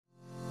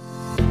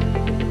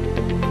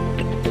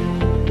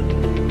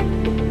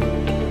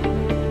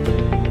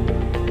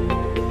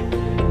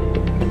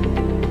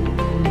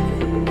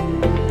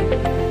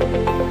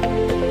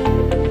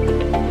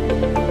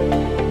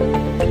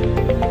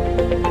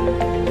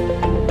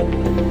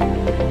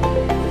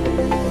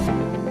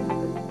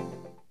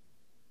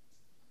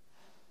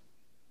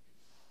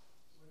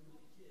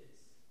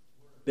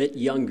bit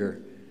younger,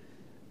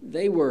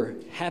 they were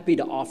happy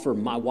to offer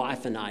my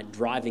wife and I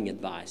driving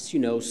advice.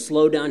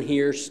 Slow down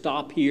here,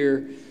 stop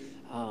here,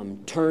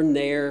 turn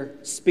there,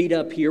 speed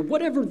up here.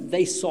 Whatever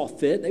they saw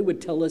fit, they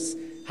would tell us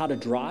how to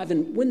drive.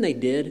 And when they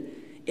did,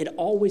 it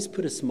always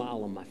put a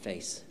smile on my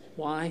face.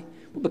 Why?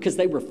 Well, because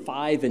they were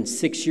 5 and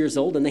 6 years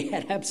old and they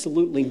had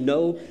absolutely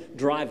no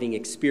driving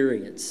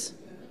experience.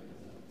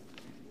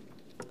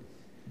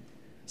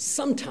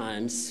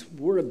 Sometimes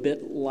we're a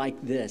bit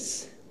like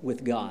this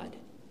with God.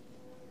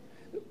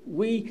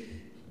 We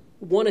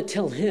want to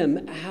tell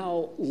him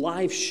how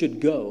life should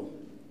go.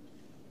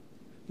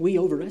 We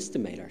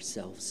overestimate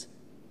ourselves.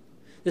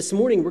 This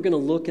morning, we're going to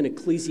look in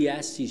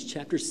Ecclesiastes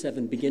chapter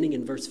 7, beginning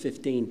in verse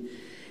 15,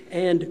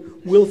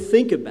 and we'll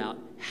think about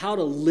how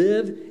to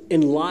live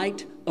in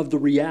light of the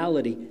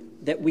reality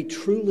that we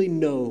truly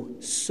know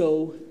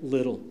so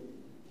little.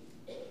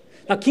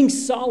 Now, King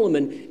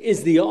Solomon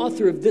is the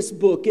author of this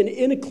book, and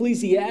in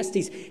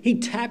Ecclesiastes, he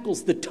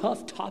tackles the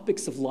tough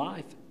topics of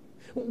life.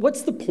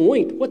 What's the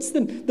point? What's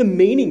the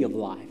meaning of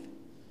life?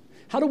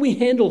 How do we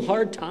handle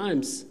hard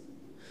times?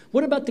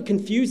 What about the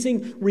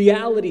confusing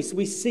realities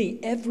we see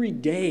every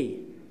day?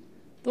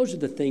 Those are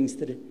the things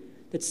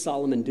that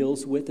Solomon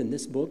deals with in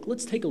this book.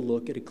 Let's take a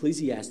look at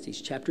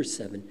Ecclesiastes chapter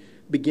 7,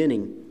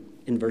 beginning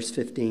in verse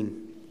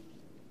 15.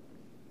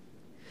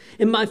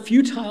 In my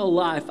futile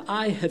life,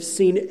 I have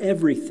seen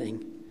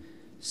everything.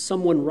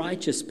 Someone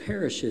righteous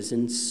perishes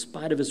in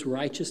spite of his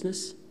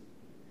righteousness,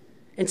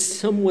 and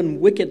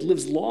someone wicked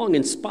lives long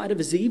in spite of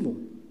his evil.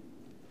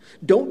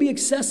 Don't be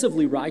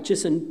excessively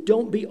righteous and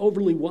don't be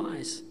overly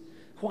wise.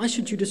 Why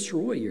should you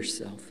destroy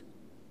yourself?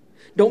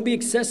 Don't be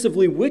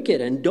excessively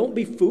wicked and don't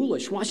be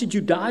foolish. Why should you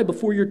die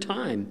before your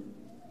time?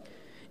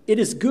 It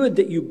is good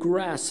that you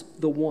grasp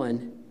the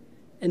one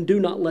and do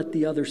not let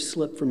the other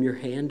slip from your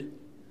hand.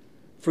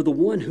 For the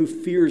one who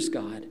fears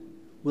God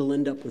will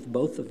end up with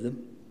both of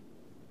them.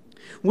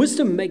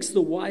 Wisdom makes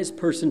the wise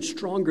person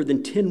stronger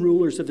than 10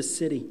 rulers of a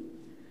city.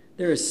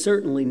 There is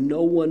certainly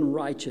no one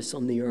righteous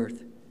on the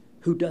earth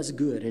who does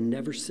good and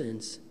never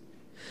sins.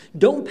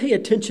 Don't pay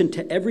attention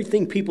to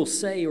everything people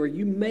say, or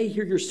you may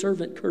hear your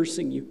servant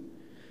cursing you.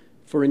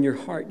 For in your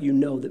heart you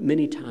know that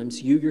many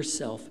times you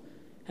yourself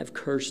have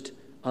cursed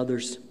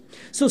others.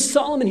 So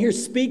Solomon here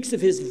speaks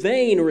of his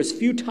vain or his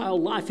futile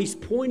life. He's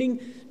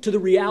pointing to the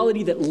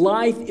reality that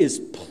life is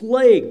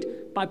plagued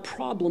by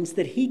problems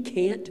that he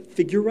can't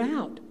figure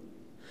out.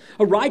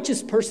 A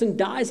righteous person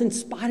dies in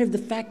spite of the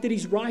fact that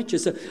he's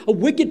righteous. A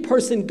wicked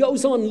person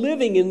goes on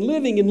living and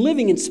living and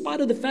living in spite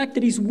of the fact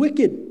that he's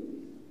wicked.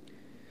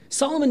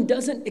 Solomon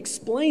doesn't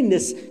explain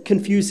this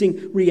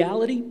confusing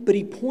reality, but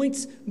he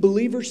points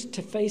believers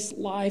to face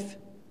life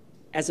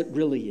as it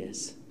really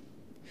is.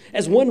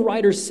 As one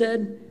writer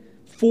said,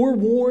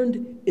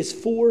 forewarned is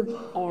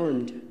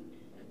forearmed.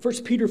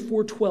 1 Peter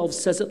 4:12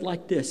 says it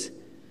like this: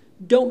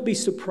 don't be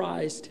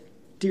surprised,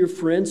 dear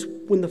friends,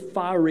 when the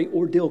fiery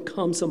ordeal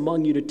comes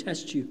among you to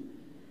test you,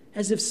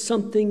 as if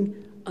something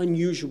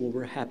unusual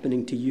were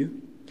happening to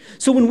you.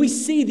 So when we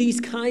see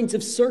these kinds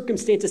of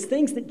circumstances,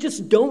 things that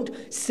just don't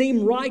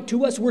seem right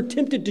to us, we're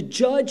tempted to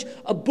judge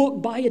a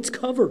book by its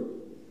cover.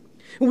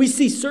 We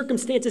see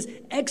circumstances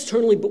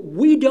externally, but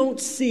we don't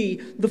see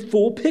the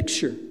full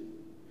picture.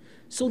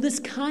 So this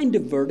kind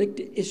of verdict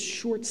is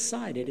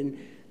short-sighted, and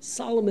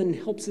Solomon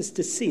helps us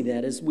to see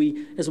that as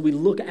we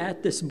look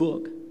at this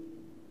book.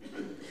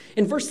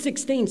 In verse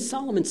 16,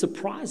 Solomon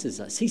surprises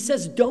us. He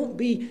says, don't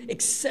be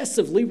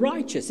excessively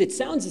righteous. It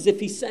sounds as if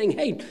he's saying,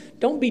 hey,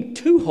 don't be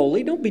too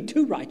holy, don't be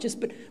too righteous,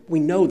 but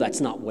we know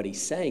that's not what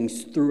he's saying.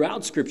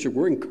 Throughout Scripture,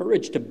 we're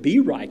encouraged to be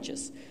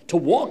righteous, to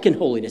walk in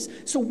holiness.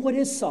 So what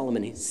is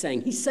Solomon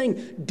saying? He's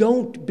saying,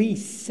 don't be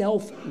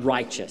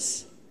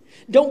self-righteous.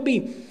 Don't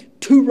be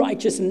too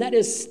righteous, and that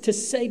is to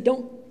say,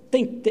 don't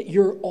think that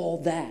you're all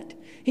that.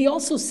 He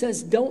also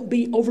says, don't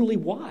be overly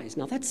wise.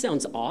 Now, that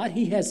sounds odd.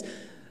 He has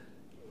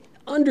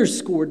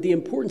underscored the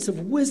importance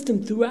of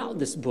wisdom throughout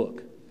this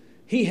book.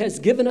 He has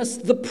given us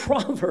the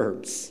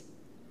Proverbs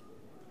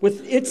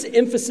with its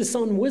emphasis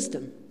on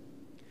wisdom.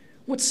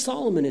 What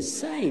Solomon is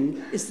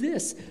saying is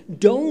this: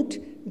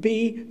 don't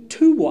be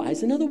too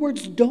wise. In other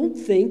words, don't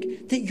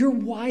think that you're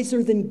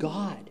wiser than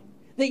God,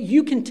 that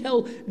you can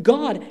tell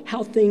God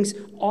how things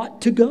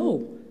ought to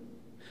go.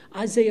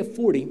 Isaiah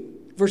 40,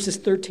 verses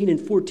 13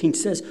 and 14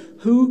 says,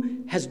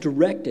 who has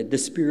directed the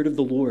Spirit of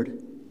the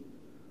Lord?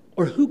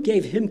 Or who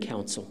gave him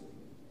counsel?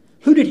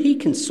 Who did he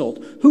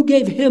consult? Who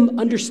gave him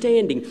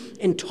understanding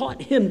and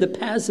taught him the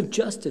paths of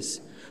justice?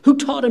 Who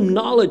taught him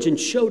knowledge and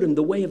showed him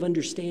the way of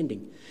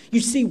understanding? You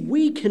see,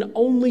 we can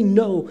only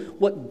know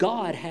what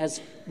God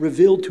has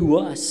revealed to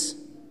us.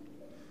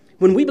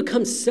 When we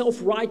become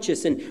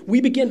self-righteous and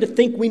we begin to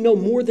think we know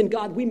more than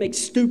God, we make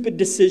stupid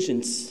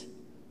decisions.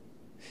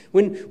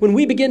 When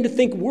we begin to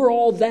think we're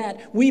all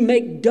that, we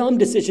make dumb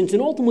decisions,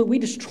 and ultimately we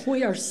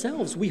destroy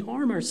ourselves. We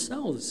harm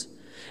ourselves.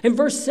 In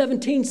verse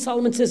 17,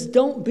 Solomon says,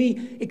 don't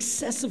be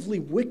excessively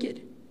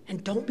wicked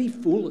and don't be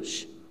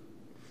foolish.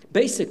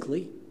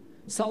 Basically,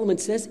 Solomon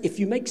says, if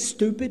you make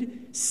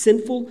stupid,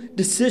 sinful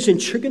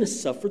decisions, you're going to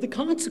suffer the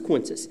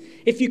consequences.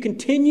 If you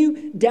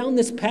continue down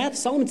this path,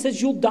 Solomon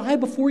says you'll die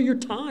before your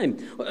time.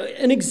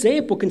 An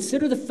example,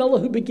 consider the fellow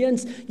who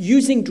begins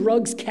using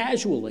drugs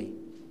casually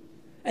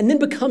and then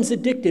becomes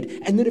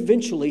addicted and then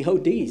eventually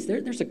ODs.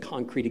 There's a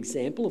concrete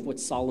example of what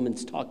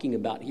Solomon's talking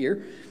about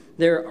here.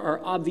 There are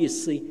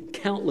obviously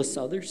countless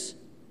others.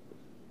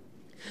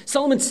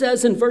 Solomon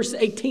says in verse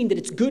 18 that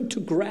it's good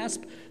to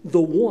grasp the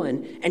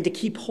one and to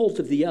keep hold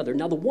of the other.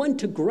 Now, the one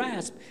to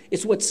grasp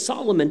is what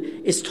Solomon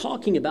is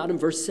talking about in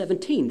verse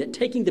 17, that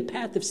taking the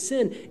path of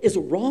sin is a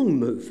wrong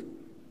move.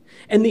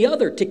 And the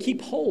other, to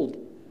keep hold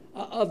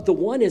of the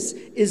one,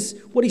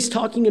 is what he's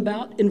talking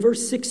about in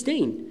verse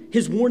 16,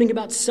 his warning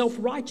about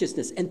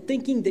self-righteousness and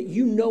thinking that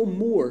you know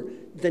more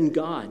than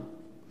God.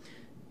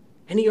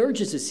 And he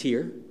urges us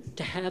here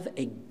to have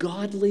a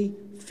godly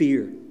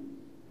fear.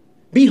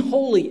 Be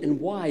holy and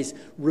wise,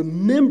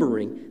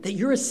 remembering that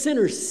you're a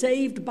sinner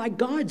saved by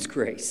God's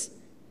grace.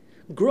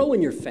 Grow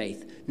in your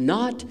faith,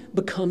 not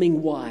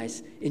becoming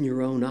wise in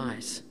your own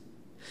eyes.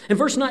 In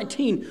verse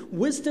 19,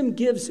 wisdom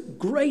gives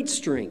great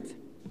strength.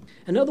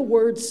 In other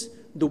words,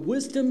 the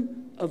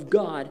wisdom of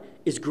God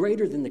is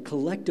greater than the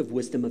collective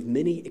wisdom of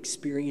many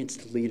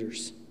experienced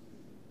leaders.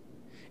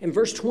 In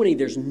verse 20,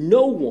 there's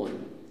no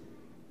one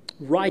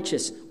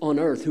righteous on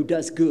earth who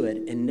does good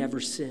and never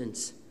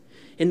sins.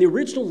 In the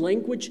original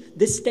language,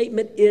 this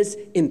statement is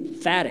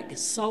emphatic.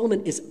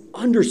 Solomon is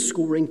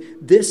underscoring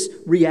this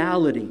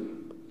reality.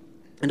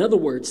 In other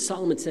words,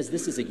 Solomon says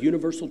this is a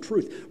universal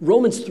truth.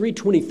 Romans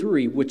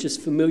 3:23, which is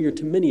familiar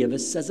to many of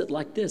us, says it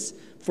like this: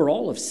 for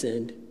all have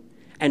sinned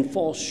and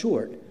fall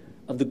short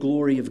of the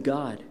glory of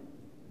God.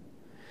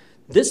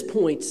 This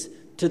points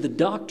to the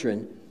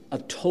doctrine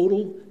of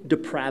total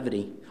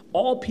depravity.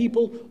 All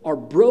people are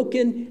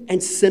broken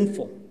and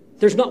sinful.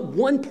 There's not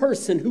one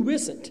person who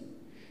isn't.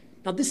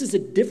 Now, this is a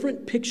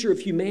different picture of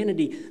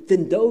humanity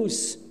than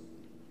those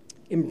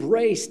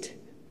embraced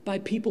by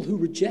people who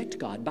reject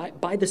God,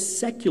 by the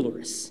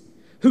secularists,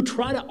 who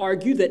try to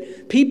argue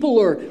that people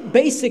are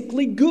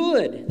basically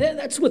good.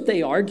 That's what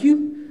they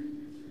argue.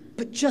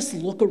 But just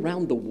look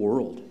around the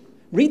world.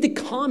 Read the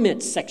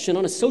comments section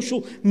on a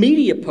social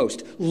media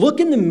post. Look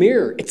in the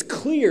mirror. It's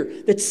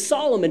clear that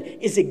Solomon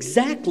is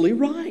exactly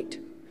right.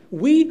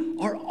 We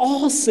are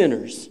all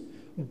sinners,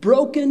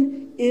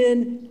 broken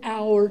in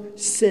our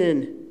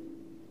sin.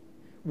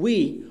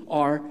 We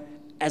are,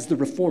 as the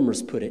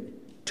Reformers put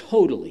it,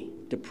 totally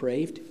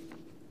depraved.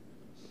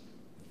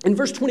 In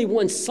verse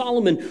 21,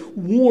 Solomon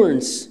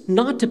warns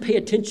not to pay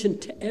attention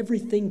to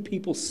everything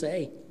people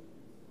say.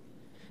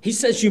 He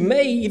says, you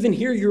may even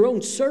hear your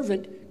own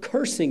servant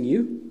cursing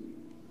you.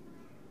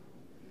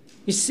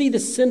 You see, the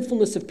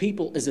sinfulness of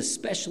people is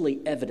especially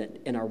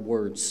evident in our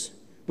words.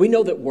 We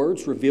know that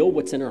words reveal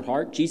what's in our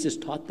heart. Jesus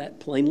taught that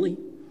plainly.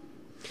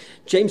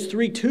 James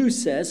 3:2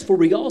 says, for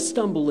we all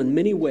stumble in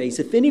many ways.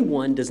 If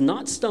anyone does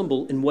not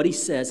stumble in what he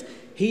says,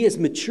 he is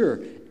mature,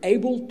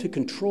 able to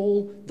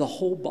control the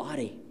whole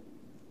body.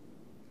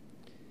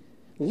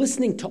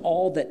 Listening to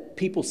all that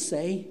people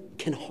say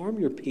can harm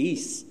your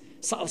peace.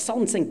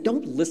 Solomon's saying,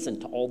 don't listen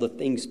to all the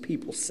things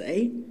people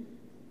say.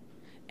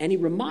 And he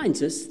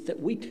reminds us that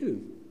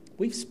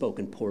we've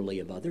spoken poorly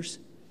of others.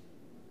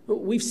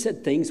 We've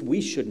said things we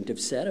shouldn't have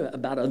said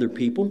about other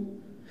people.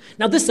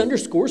 Now, this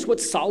underscores what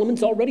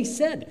Solomon's already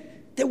said,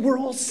 that we're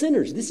all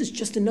sinners. This is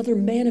just another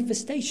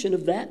manifestation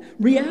of that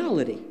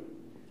reality.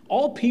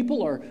 All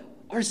people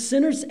are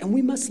sinners, and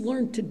we must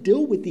learn to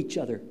deal with each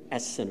other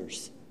as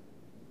sinners.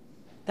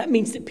 That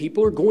means that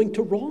people are going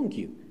to wrong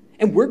you,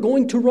 and we're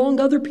going to wrong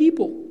other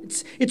people.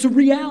 It's a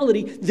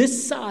reality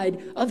this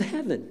side of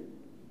heaven.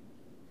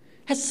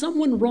 Has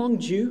someone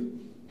wronged you?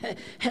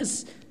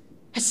 Has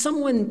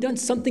someone done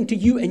something to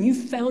you and you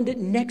found it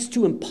next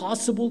to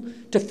impossible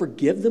to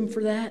forgive them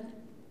for that?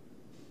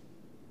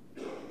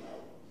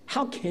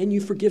 How can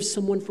you forgive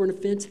someone for an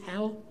offense?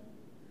 How?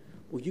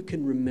 Well, you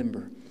can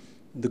remember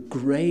the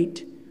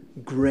great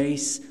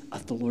grace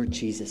of the Lord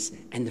Jesus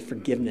and the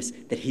forgiveness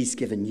that he's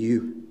given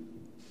you.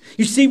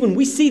 You see, when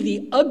we see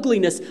the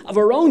ugliness of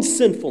our own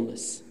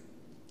sinfulness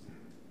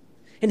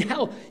and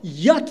how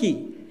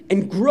yucky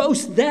and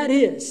gross that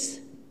is,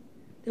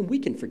 then we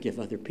can forgive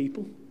other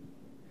people.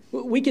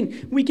 We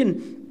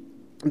can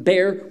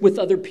bear with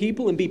other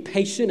people and be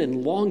patient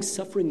and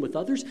long-suffering with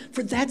others,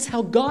 for that's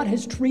how God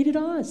has treated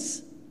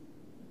us.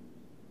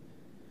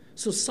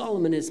 So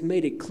Solomon has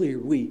made it clear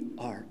we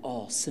are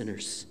all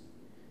sinners.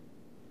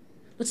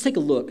 Let's take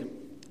a look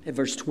at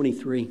verse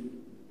 23.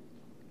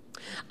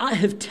 I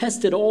have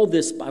tested all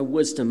this by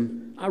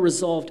wisdom. I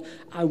resolved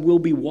I will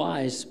be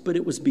wise, but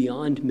it was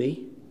beyond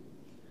me.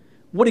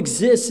 What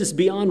exists is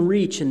beyond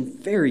reach and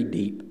very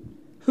deep.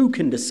 Who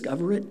can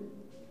discover it?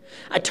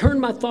 I turned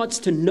my thoughts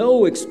to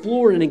know,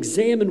 explore, and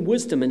examine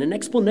wisdom and an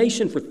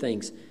explanation for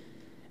things,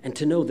 and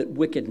to know that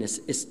wickedness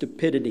is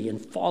stupidity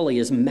and folly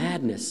is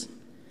madness.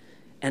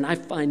 And I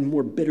find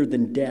more bitter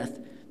than death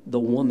the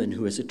woman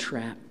who is a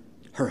trap,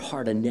 her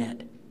heart a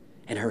net,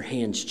 and her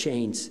hands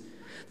chains.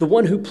 The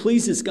one who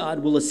pleases God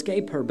will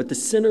escape her, but the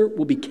sinner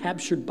will be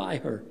captured by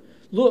her.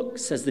 Look,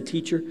 says the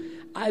teacher,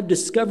 I have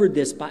discovered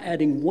this by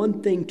adding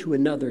one thing to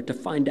another to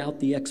find out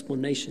the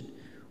explanation,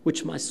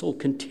 which my soul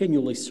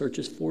continually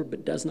searches for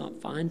but does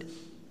not find.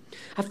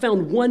 I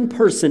found one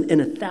person in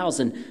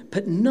 1,000,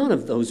 but none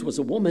of those was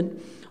a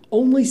woman.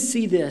 Only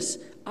see this,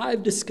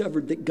 I've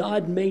discovered that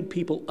God made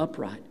people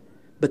upright,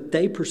 but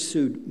they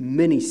pursued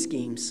many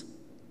schemes.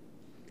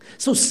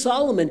 So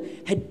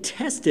Solomon had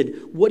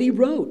tested what he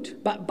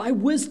wrote by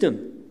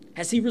wisdom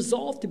as he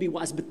resolved to be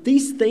wise, but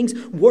these things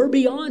were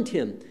beyond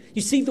him.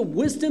 You see, the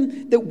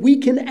wisdom that we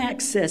can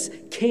access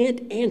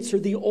can't answer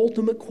the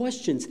ultimate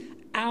questions.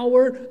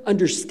 Our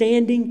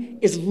understanding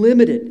is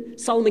limited.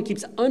 Solomon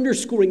keeps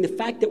underscoring the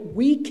fact that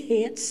we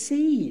can't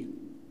see.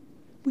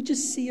 We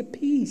just see a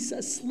piece,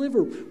 a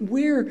sliver.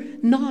 We're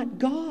not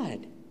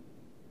God.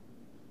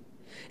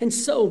 And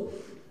so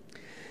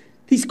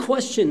these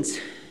questions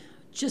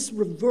just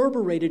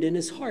reverberated in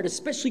his heart,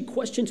 especially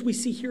questions we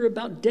see here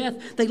about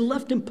death. They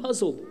left him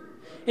puzzled.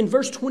 In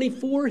verse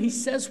 24, he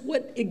says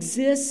what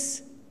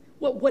exists,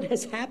 what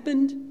has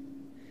happened,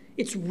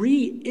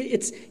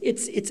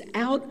 it's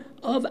out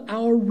of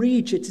our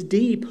reach. It's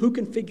deep. Who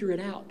can figure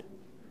it out?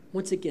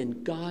 Once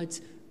again,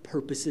 God's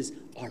purposes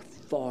are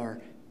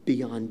far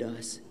beyond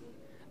us.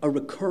 A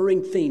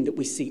recurring theme that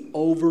we see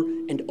over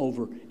and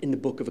over in the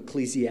book of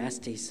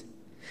Ecclesiastes.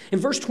 In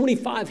verse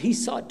 25, he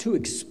sought to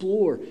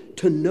explore,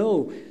 to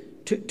know,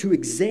 to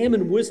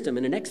examine wisdom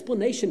and an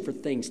explanation for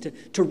things,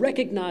 to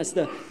recognize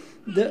the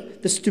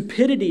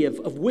stupidity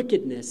of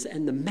wickedness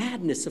and the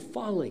madness of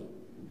folly.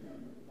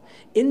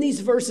 In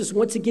these verses,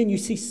 once again, you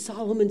see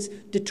Solomon's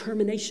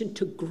determination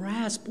to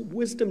grasp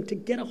wisdom, to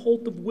get a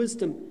hold of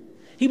wisdom.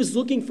 He was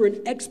looking for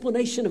an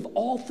explanation of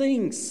all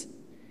things.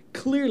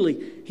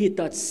 Clearly, he had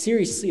thought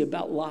seriously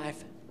about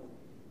life,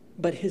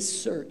 but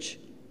his search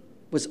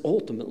was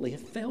ultimately a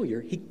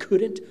failure. He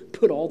couldn't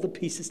put all the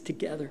pieces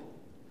together.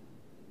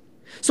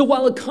 So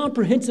while a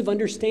comprehensive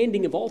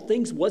understanding of all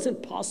things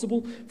wasn't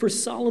possible for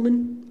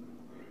Solomon,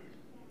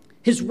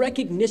 his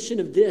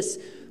recognition of this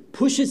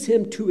pushes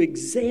him to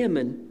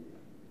examine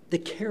the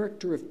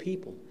character of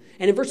people.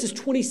 And in verses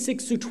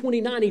 26 through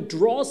 29, he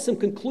draws some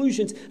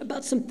conclusions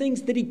about some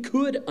things that he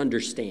could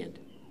understand.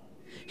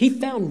 He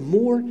found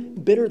more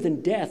bitter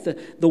than death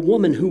the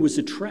woman who was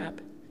a trap.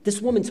 This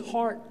woman's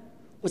heart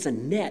was a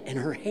net and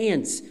her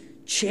hands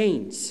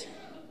chains.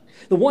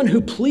 The one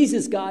who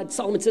pleases God,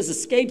 Solomon says,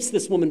 escapes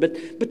this woman,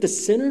 but the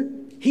sinner,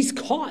 he's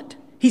caught.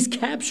 He's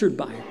captured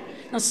by her.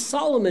 Now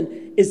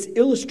Solomon is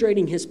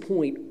illustrating his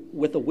point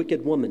with a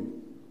wicked woman,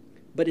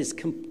 but his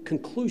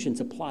conclusions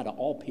apply to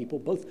all people,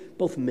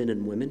 both men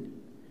and women.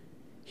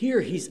 Here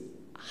he's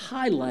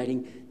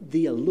highlighting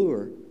the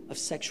allure of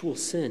sexual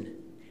sin.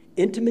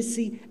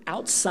 Intimacy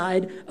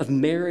outside of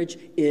marriage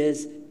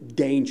is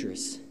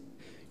dangerous.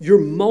 Your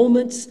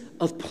moments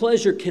of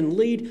pleasure can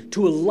lead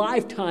to a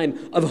lifetime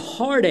of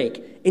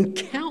heartache in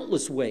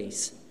countless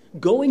ways.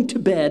 Going to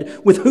bed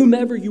with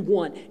whomever you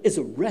want is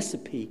a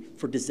recipe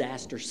for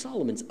disaster.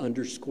 Solomon's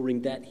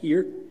underscoring that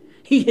here.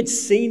 He had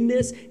seen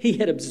this, he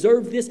had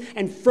observed this,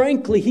 and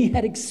frankly, he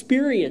had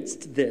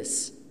experienced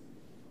this.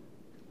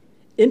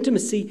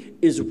 Intimacy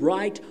is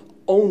right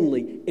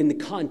only in the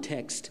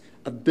context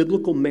of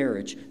biblical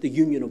marriage, the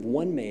union of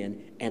one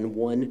man and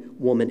one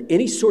woman.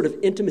 Any sort of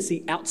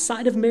intimacy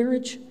outside of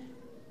marriage,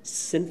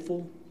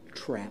 sinful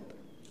trap.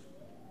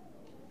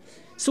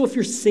 So if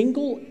you're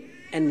single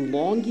and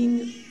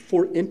longing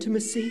for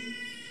intimacy,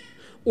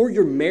 or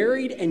you're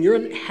married and you're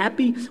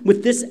unhappy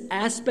with this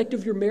aspect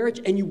of your marriage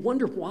and you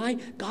wonder why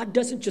God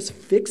doesn't just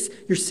fix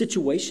your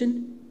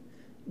situation,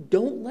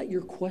 don't let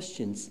your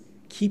questions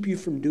keep you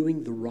from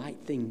doing the right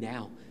thing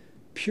now.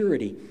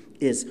 Purity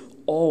is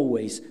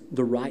always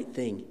the right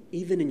thing,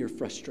 even in your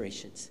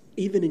frustrations,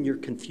 even in your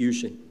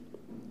confusion.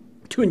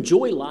 To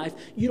enjoy life,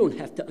 you don't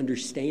have to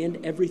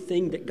understand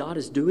everything that God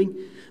is doing,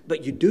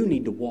 but you do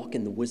need to walk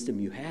in the wisdom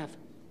you have.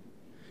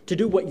 To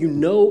do what you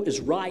know is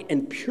right,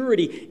 and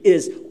purity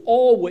is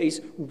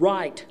always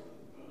right.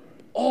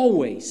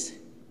 Always,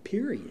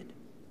 period.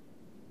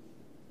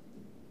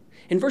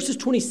 In verses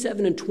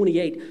 27 and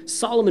 28,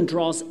 Solomon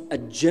draws a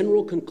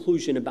general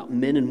conclusion about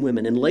men and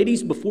women. And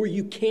ladies, before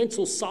you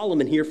cancel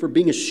Solomon here for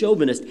being a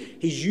chauvinist,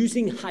 he's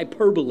using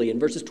hyperbole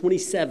in verses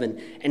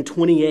 27 and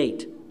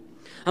 28.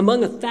 Among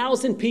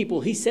 1,000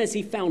 people, he says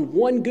he found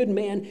one good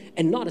man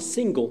and not a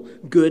single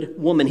good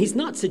woman. He's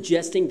not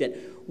suggesting that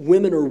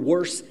women are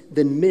worse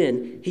than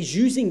men. He's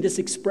using this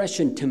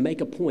expression to make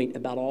a point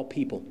about all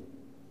people.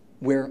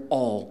 We're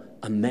all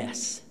a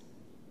mess.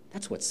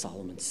 That's what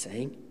Solomon's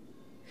saying.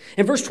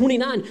 In verse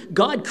 29,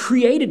 God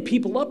created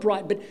people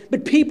upright,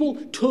 but people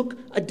took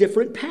a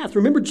different path.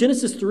 Remember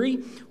Genesis 3,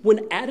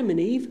 when Adam and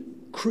Eve,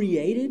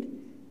 created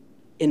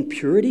in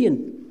purity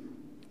and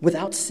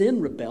without sin,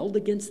 rebelled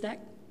against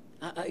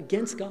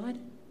God?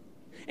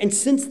 And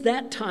since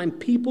that time,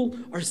 people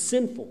are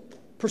sinful,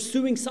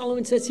 pursuing,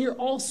 Solomon says here,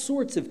 all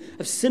sorts of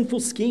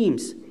sinful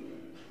schemes.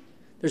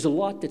 There's a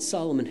lot that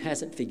Solomon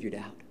hasn't figured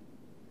out,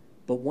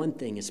 but one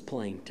thing is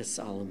plain to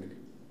Solomon.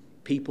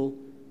 People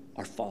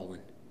are fallen.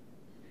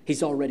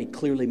 He's already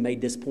clearly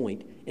made this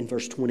point in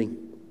verse 20.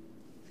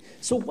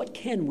 So what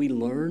can we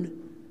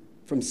learn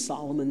from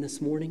Solomon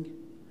this morning?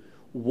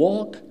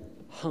 Walk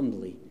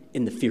humbly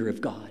in the fear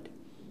of God.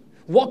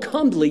 Walk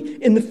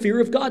humbly in the fear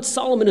of God.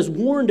 Solomon is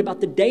warned about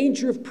the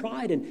danger of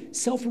pride and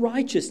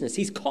self-righteousness.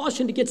 He's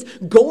cautioned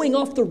against going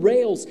off the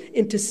rails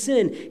into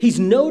sin. He's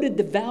noted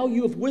the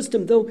value of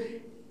wisdom, though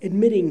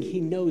admitting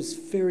he knows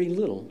very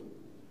little.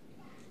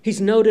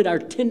 He's noted our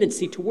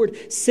tendency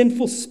toward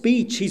sinful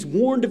speech. He's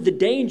warned of the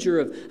danger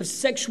of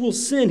sexual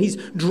sin. He's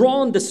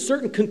drawn the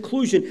certain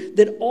conclusion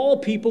that all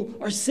people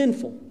are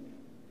sinful.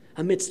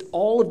 Amidst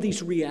all of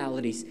these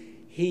realities,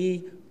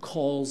 he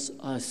calls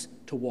us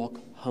to walk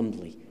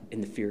humbly in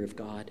the fear of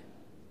God.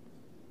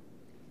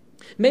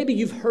 Maybe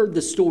you've heard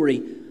the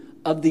story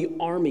of the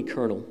army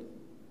colonel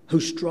who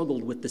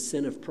struggled with the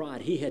sin of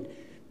pride. He had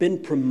been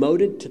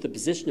promoted to the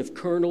position of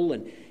colonel,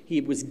 and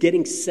he was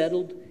getting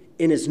settled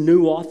in his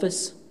new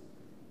office.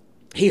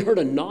 He heard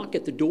a knock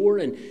at the door,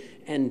 and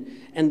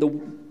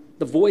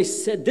the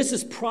voice said, "This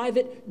is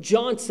Private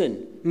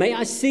Johnson. May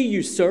I see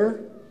you, sir?"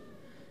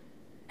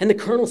 And the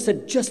colonel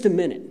said, "Just a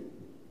minute."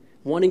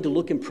 Wanting to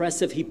look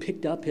impressive, he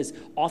picked up his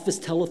office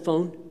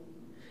telephone,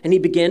 and he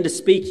began to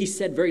speak. He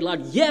said very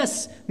loud,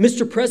 "Yes,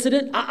 Mr.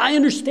 President, I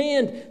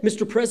understand,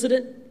 Mr.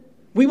 President.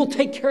 We will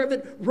take care of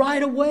it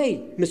right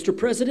away, Mr.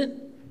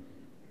 President."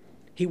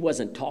 He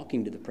wasn't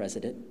talking to the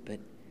president, but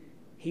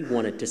he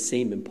wanted to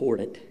seem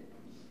important.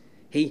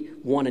 He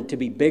wanted to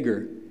be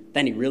bigger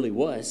than he really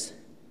was.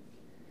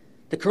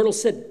 The colonel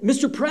said,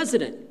 "Mr.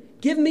 President,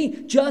 give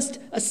me just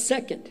a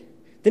second."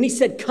 Then he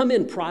said, "Come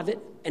in, Private."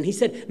 And he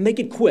said, "Make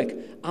it quick.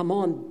 I'm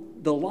on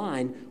the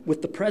line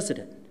with the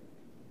president."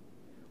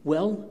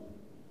 "Well,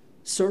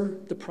 sir,"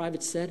 the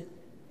private said,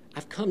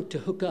 "I've come to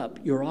hook up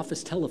your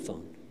office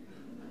telephone."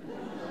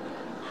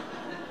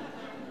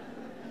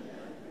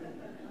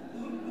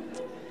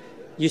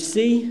 You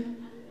see,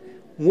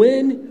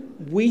 when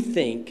we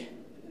think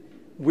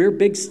we're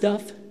big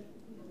stuff,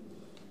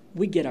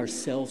 we get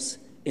ourselves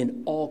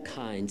in all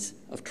kinds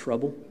of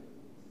trouble.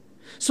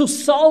 So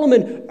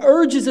Solomon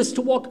urges us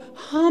to walk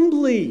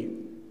humbly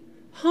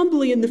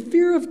in the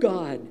fear of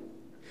God,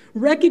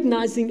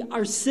 recognizing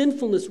our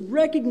sinfulness,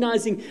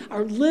 recognizing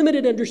our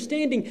limited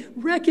understanding,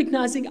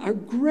 recognizing our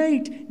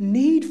great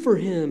need for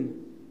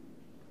Him.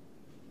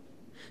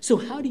 So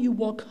how do you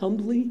walk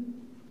humbly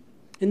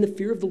in the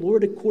fear of the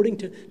Lord according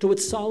to what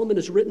Solomon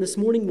has written this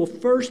morning? Well,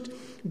 first,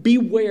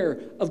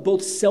 beware of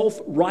both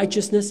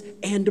self-righteousness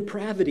and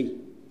depravity.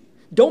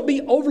 Don't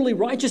be overly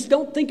righteous.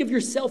 Don't think of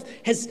yourself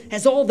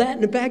as all that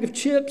in a bag of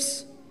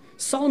chips.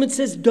 Solomon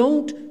says,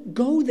 don't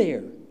go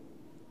there.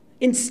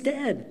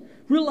 Instead,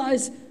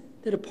 realize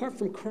that apart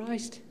from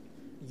Christ,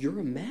 you're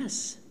a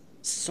mess.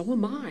 So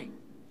am I.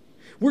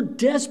 We're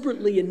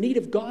desperately in need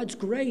of God's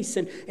grace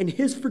and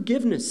His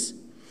forgiveness.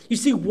 You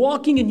see,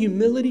 walking in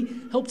humility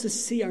helps us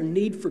see our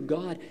need for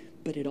God,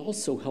 but it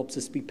also helps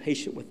us be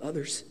patient with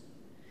others.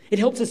 It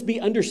helps us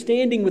be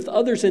understanding with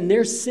others in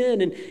their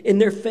sin and in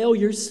their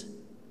failures,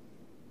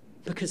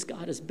 because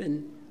God has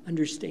been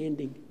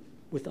understanding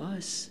with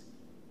us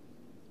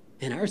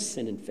and our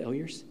sin and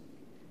failures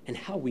and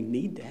how we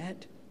need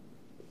that.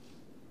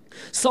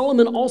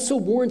 Solomon also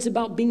warns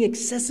about being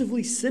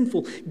excessively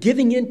sinful,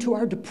 giving in to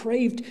our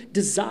depraved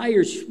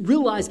desires.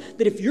 Realize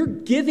that if you're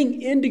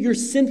giving in to your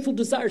sinful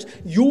desires,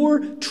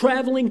 you're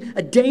traveling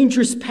a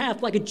dangerous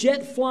path, like a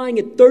jet flying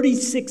at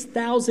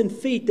 36,000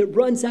 feet that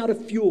runs out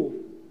of fuel.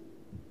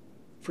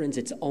 Friends,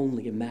 it's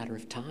only a matter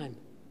of time.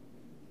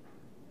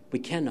 We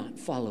cannot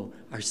follow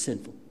our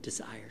sinful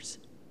desires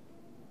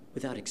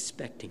without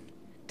expecting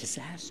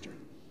disaster.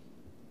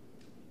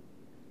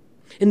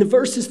 In the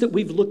verses that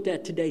we've looked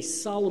at today,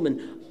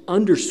 Solomon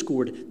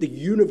underscored the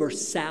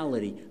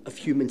universality of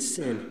human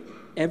sin.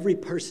 Every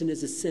person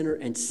is a sinner,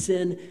 and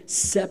sin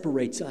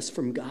separates us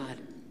from God.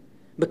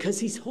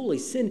 Because He's holy,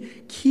 sin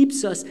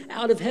keeps us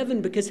out of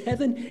heaven, because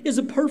heaven is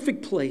a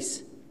perfect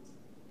place.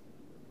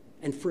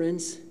 And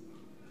friends,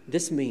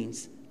 this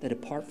means that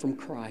apart from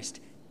Christ,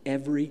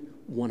 every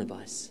one of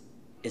us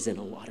is in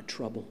a lot of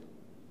trouble.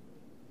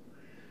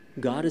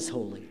 God is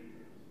holy,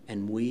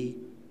 and we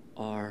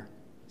are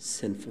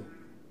sinful.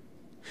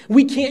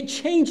 We can't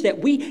change that.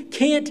 We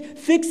can't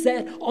fix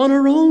that on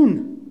our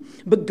own.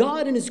 But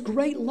God, in His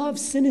great love,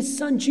 sent His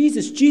Son,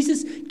 Jesus.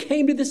 Jesus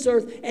came to this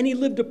earth, and He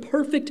lived a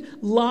perfect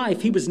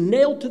life. He was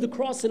nailed to the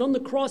cross, and on the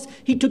cross,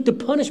 He took the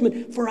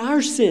punishment for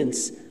our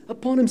sins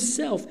upon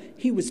Himself.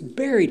 He was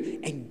buried,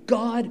 and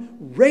God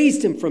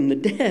raised Him from the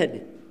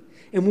dead.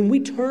 And when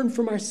we turn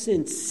from our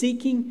sins,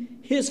 seeking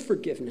His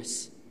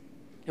forgiveness,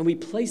 and we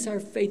place our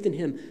faith in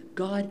Him,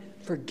 God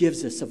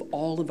forgives us of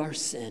all of our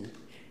sin.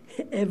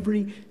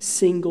 Every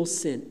single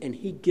sin, and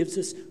He gives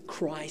us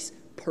Christ's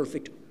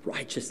perfect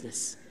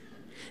righteousness.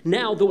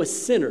 Now, though a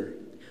sinner,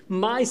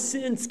 my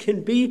sins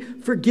can be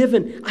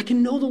forgiven. I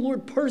can know the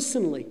Lord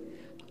personally.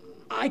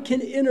 I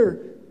can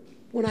enter,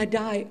 when I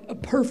die, a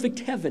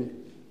perfect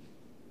heaven.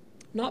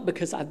 Not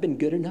because I've been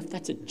good enough,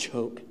 that's a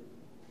joke,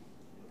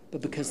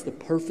 but because the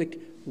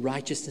perfect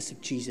righteousness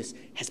of Jesus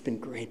has been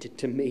granted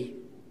to me.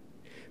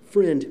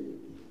 Friend,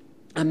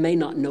 I may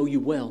not know you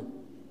well.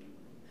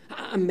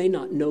 I may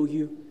not know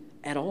you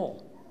at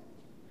all.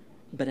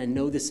 But I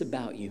know this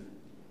about you.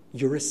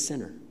 You're a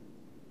sinner.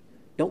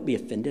 Don't be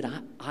offended.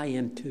 I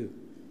am too.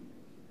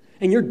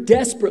 And you're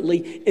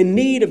desperately in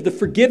need of the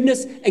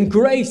forgiveness and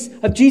grace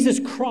of Jesus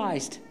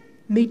Christ.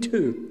 Me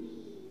too.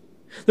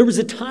 There was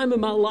a time in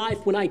my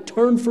life when I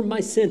turned from my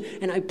sin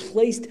and I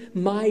placed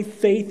my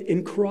faith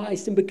in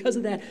Christ. And because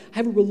of that, I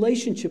have a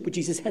relationship with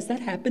Jesus. Has that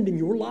happened in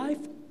your life?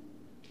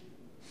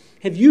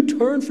 Have you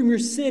turned from your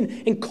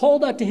sin and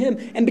called out to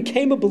Him and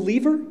became a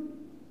believer?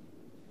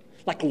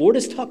 Like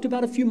Lourdes talked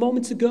about a few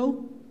moments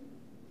ago?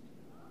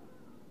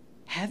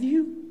 Have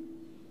you?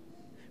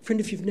 Friend,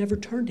 if you've never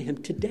turned to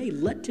Him today,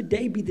 let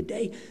today be the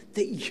day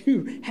that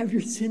you have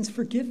your sins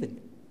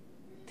forgiven.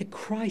 That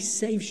Christ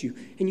saves you,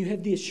 and you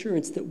have the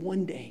assurance that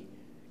one day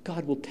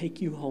God will take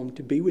you home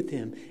to be with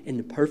Him in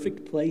the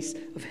perfect place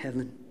of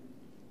heaven.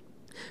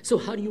 So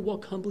how do you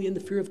walk humbly in the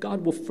fear of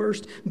God? Well,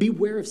 first,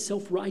 beware of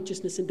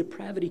self-righteousness and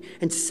depravity.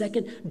 And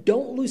second,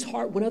 don't lose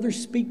heart when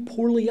others speak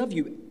poorly of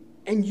you.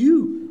 And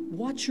you,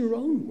 watch your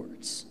own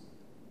words.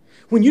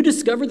 When you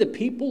discover that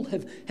people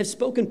have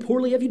spoken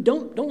poorly of you,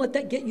 don't let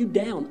that get you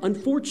down.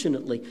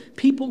 Unfortunately,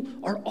 people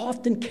are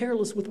often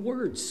careless with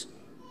words.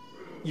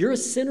 You're a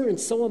sinner and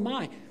so am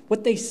I.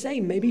 What they say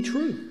may be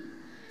true.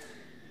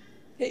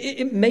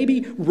 It may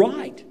be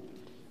right.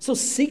 So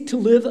seek to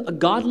live a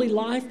godly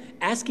life,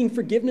 asking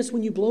forgiveness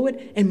when you blow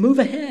it, and move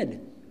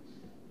ahead.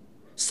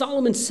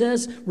 Solomon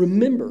says,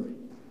 remember,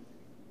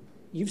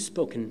 you've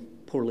spoken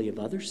poorly of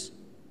others.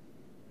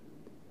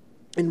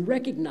 And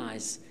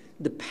recognize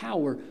the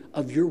power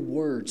of your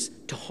words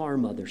to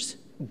harm others.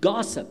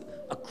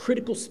 Gossip, a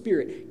critical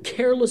spirit,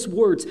 careless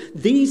words,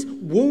 these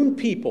wound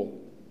people.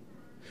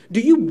 Do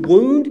you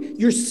wound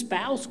your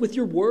spouse with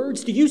your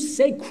words? Do you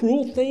say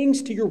cruel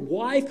things to your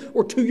wife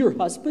or to your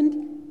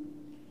husband?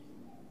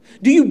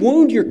 Do you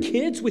wound your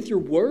kids with your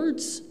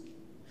words?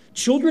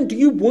 Children, do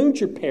you wound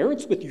your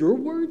parents with your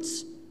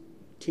words?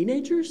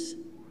 Teenagers?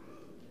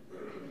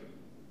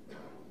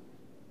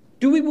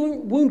 Do we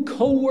wound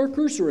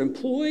co-workers or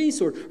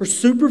employees or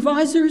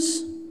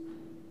supervisors?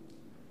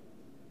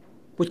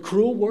 With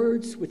cruel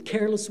words, with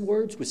careless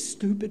words, with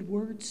stupid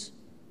words?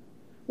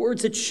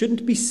 Words that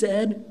shouldn't be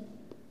said?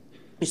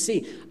 You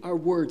see, our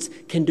words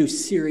can do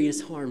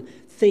serious harm.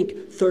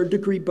 Think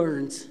third-degree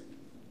burns,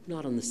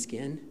 not on the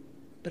skin,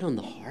 but on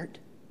the heart.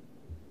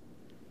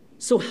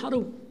 So how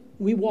do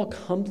we walk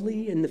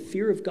humbly in the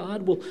fear of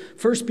God? Well,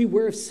 first,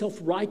 beware of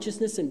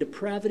self-righteousness and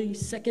depravity.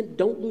 Second,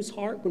 don't lose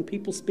heart when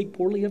people speak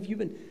poorly of you.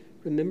 And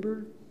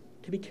remember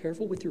to be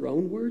careful with your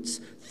own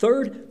words.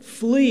 Third,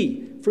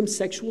 flee from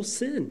sexual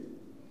sin.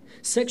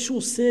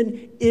 Sexual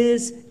sin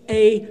is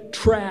a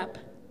trap.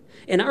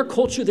 In our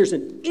culture, there's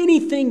an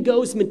anything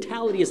goes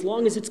mentality as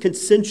long as it's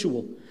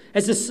consensual.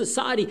 As a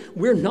society,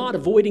 we're not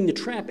avoiding the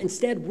trap.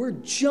 Instead, we're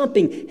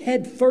jumping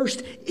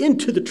headfirst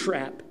into the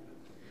trap.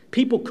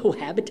 People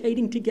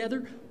cohabitating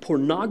together,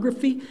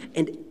 pornography,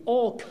 and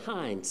all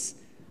kinds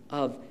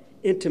of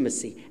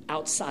intimacy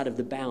outside of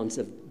the bounds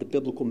of the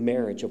biblical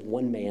marriage of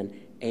one man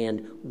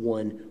and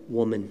one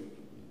woman.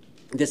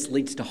 This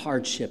leads to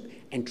hardship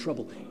and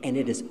trouble, and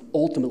it is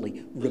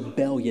ultimately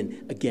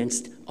rebellion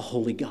against a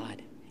holy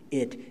God.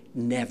 It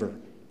never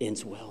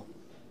ends well.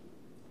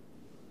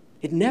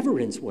 It never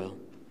ends well.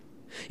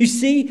 You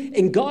see,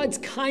 in God's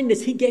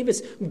kindness, He gave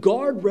us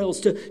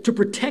guardrails to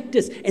protect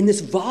us in this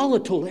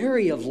volatile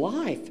area of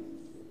life.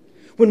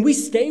 When we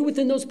stay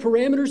within those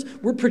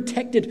parameters, we're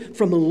protected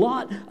from a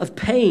lot of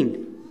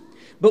pain.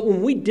 But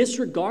when we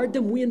disregard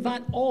them, we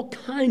invite all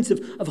kinds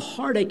of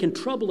heartache and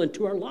trouble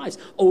into our lives.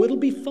 Oh, it'll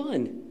be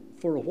fun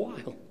for a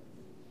while.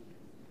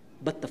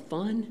 But the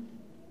fun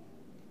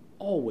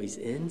always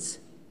ends.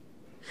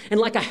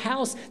 And like a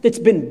house that's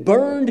been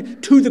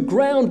burned to the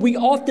ground, we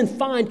often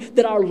find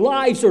that our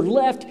lives are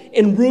left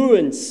in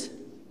ruins.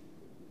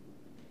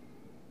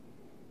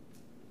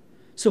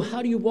 So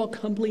how do you walk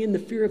humbly in the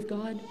fear of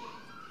God?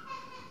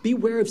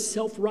 Beware of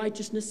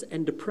self-righteousness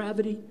and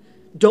depravity.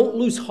 Don't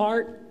lose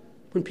heart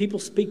when people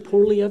speak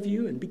poorly of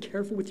you, and be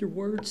careful with your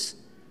words.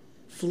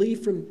 Flee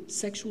from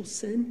sexual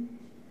sin.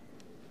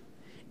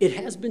 It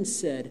has been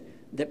said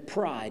that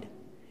pride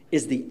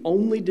is the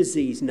only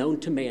disease known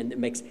to man that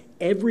makes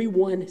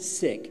everyone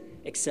sick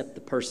except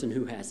the person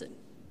who has it.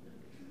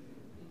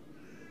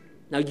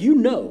 Now,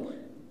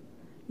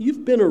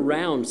 you've been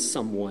around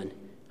someone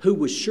who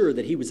was sure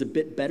that he was a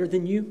bit better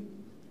than you,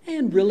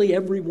 and really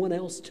everyone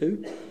else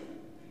too.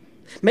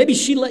 Maybe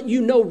she let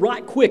you know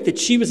right quick that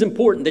she was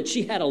important, that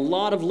she had a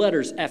lot of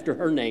letters after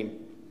her name.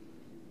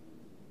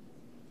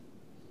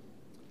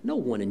 No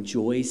one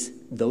enjoys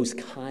those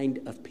kind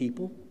of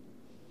people.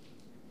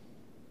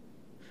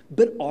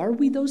 But are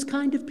we those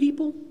kind of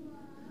people?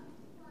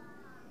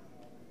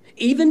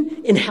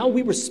 Even in how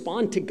we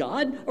respond to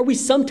God, are we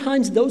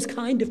sometimes those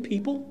kind of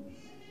people?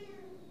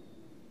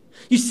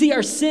 You see,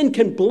 our sin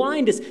can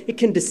blind us, it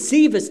can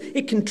deceive us,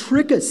 it can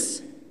trick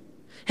us.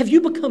 Have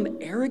you become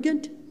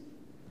arrogant?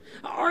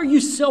 Are you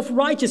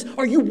self-righteous?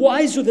 Are you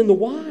wiser than the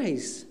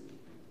wise?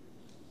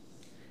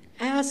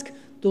 Ask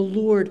the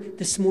Lord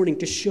this morning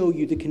to show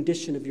you the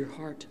condition of your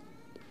heart.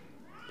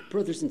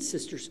 Brothers and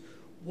sisters,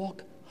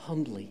 walk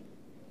humbly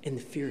in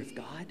the fear of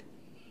God.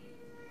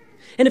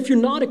 And if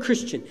you're not a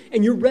Christian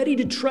and you're ready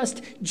to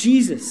trust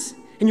Jesus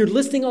and you're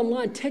listening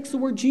online, text the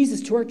word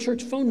Jesus to our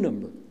church phone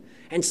number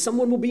and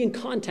someone will be in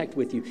contact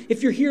with you.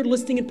 If you're here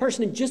listening in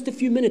person, in just a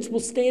few minutes,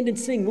 we'll stand and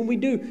sing. When we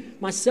do,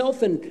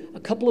 myself and a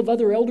couple of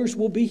other elders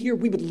will be here.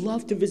 We would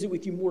love to visit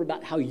with you more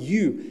about how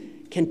you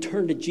can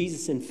turn to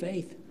Jesus in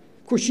faith.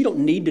 Of course, you don't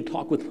need to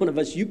talk with one of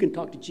us. You can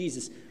talk to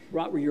Jesus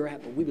right where you're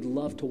at, but we would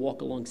love to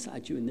walk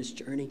alongside you in this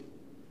journey.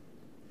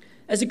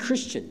 As a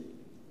Christian,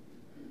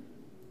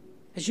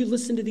 as you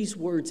listen to these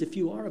words, if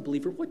you are a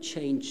believer, what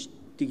change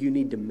do you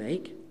need to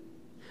make?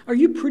 Are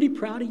you pretty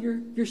proud of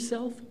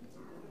yourself?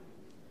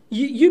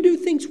 You do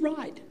things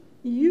right.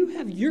 You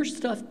have your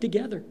stuff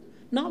together,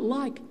 not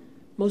like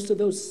most of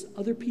those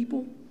other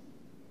people.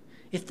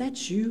 If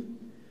that's you,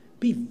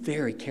 be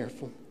very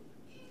careful.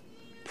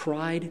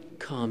 Pride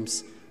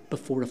comes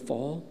before a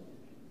fall.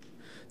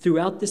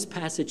 Throughout this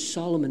passage,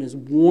 Solomon has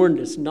warned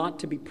us not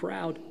to be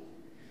proud.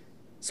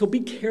 So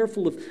be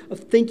careful of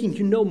thinking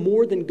you know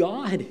more than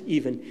God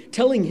even,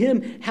 telling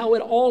him how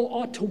it all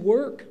ought to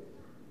work.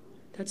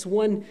 That's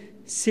one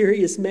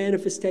serious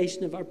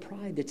manifestation of our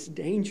pride that's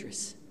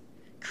dangerous.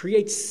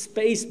 Creates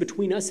space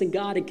between us and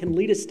God and can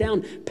lead us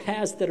down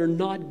paths that are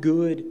not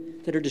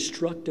good, that are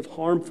destructive,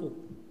 harmful.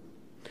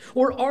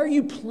 Or are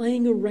you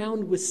playing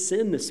around with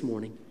sin this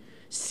morning,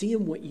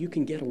 seeing what you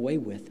can get away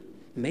with?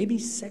 Maybe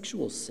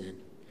sexual sin.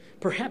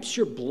 Perhaps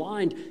you're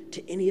blind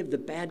to any of the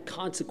bad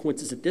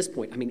consequences at this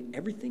point. I mean,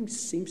 everything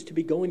seems to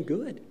be going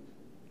good.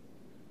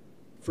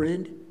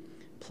 Friend,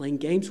 playing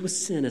games with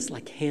sin is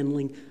like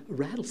handling a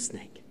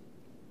rattlesnake.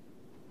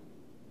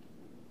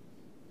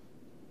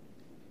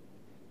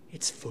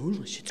 It's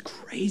foolish. It's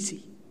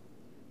crazy.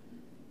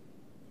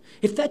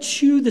 If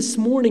that's you this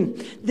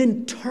morning,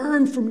 then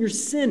turn from your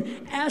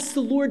sin. Ask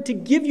the Lord to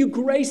give you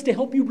grace to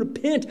help you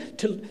repent,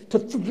 to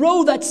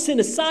throw that sin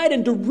aside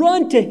and to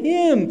run to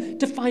him,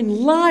 to find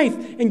life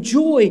and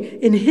joy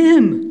in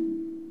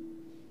him.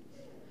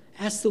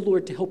 Ask the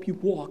Lord to help you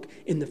walk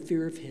in the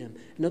fear of him.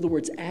 In other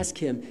words, ask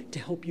him to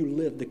help you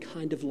live the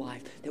kind of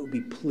life that would be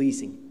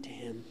pleasing to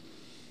him.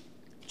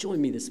 Join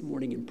me this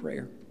morning in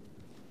prayer.